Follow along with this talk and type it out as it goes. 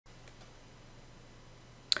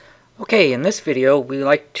Okay, in this video we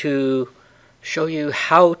like to show you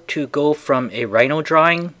how to go from a Rhino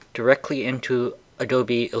drawing directly into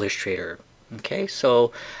Adobe Illustrator. Okay,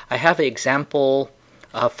 so I have an example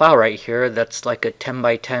file right here that's like a 10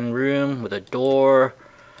 by 10 room with a door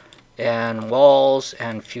and walls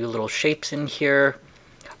and a few little shapes in here.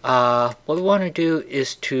 What we want to do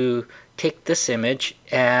is to take this image,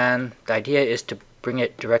 and the idea is to bring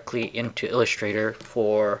it directly into Illustrator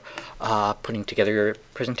for putting together your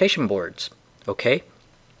presentation boards. Okay,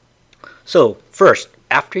 so first,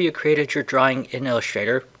 after you created your drawing in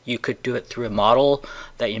Illustrator, you could do it through a model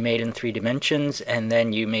that you made in 3 dimensions, and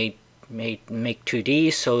then you make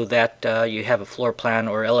 2D so that you have a floor plan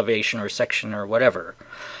or elevation or section or whatever.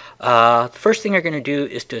 The first thing you're going to do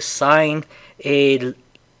is to assign each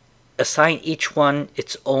one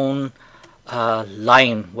its own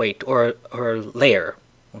line weight or layer.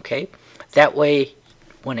 Okay, that way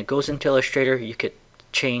when it goes into Illustrator you could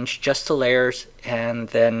change just the layers, and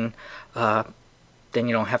then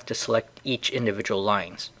you don't have to select each individual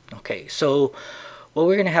lines. Okay, so what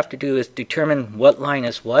we're going to have to do is determine what line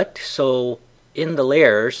is what. So in the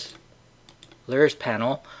layers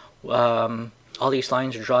panel, all these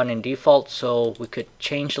lines are drawn in default, so we could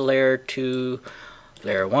change the layer to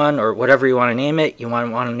layer 1 or whatever you want to name it. You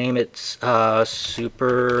want to name it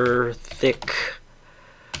super thick.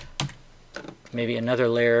 Maybe another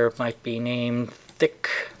layer might be named thick.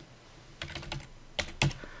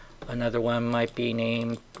 Another one might be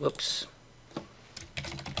named, whoops.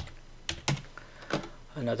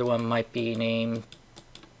 Another one might be named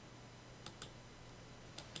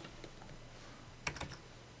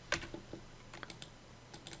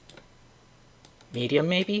medium,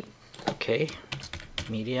 maybe. Okay,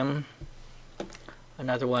 medium.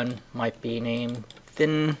 Another one might be named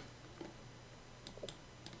thin.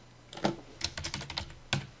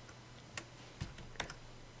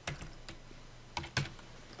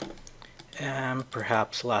 And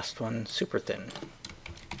perhaps last one, super thin.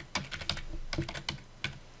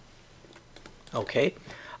 Okay,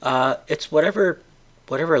 it's whatever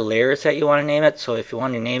layers that you want to name it. So if you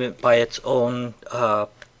want to name it by its own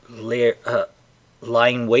layer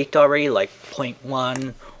line weight already, like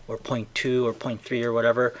 0.1 or 0.2 or 0.3 or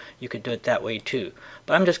whatever, you could do it that way too.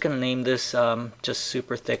 But I'm just going to name this just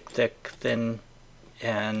super thick, thin,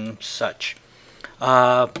 and such.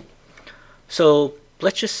 So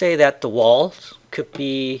let's just say that the walls could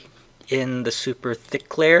be in the super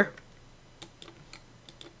thick layer.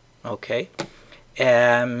 Okay,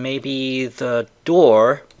 and maybe the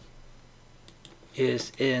door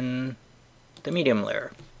is in the medium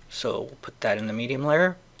layer. So we'll put that in the medium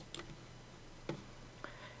layer.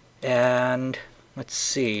 And let's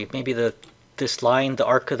see, maybe this line, the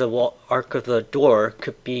arc of the door,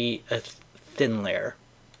 could be a thin layer.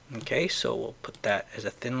 Okay, so we'll put that as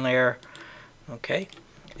a thin layer. Okay,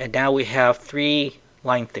 and now we have 3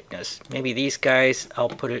 line thickness. Maybe these guys, I'll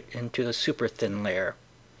put it into the super thin layer.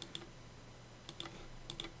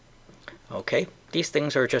 Okay, these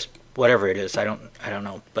things are just whatever it is. I don't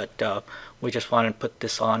know, but we just want to put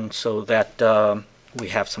this on so that we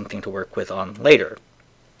have something to work with on later.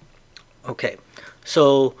 Okay,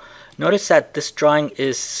 so notice that this drawing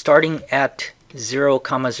is starting at 0,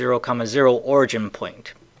 0, 0 origin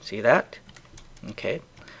point. See that? Okay,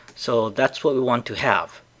 so that's what we want to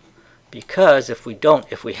have, because if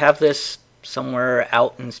we have this somewhere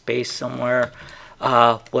out in space somewhere,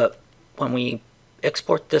 when we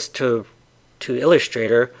export this to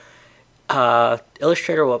Illustrator,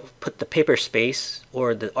 Illustrator will put the paper space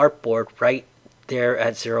or the artboard right there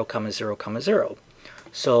at 0, 0, 0.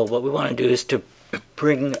 So what we want to do is to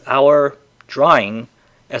bring our drawing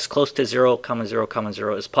as close to 0, 0,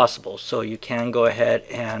 0 as possible. So you can go ahead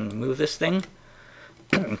and move this thing.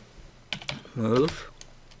 Move.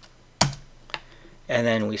 And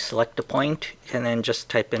then we select a point and then just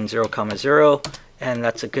type in 0, 0. And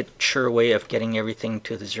that's a good sure way of getting everything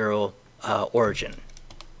to the 0 origin.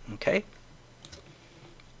 Okay.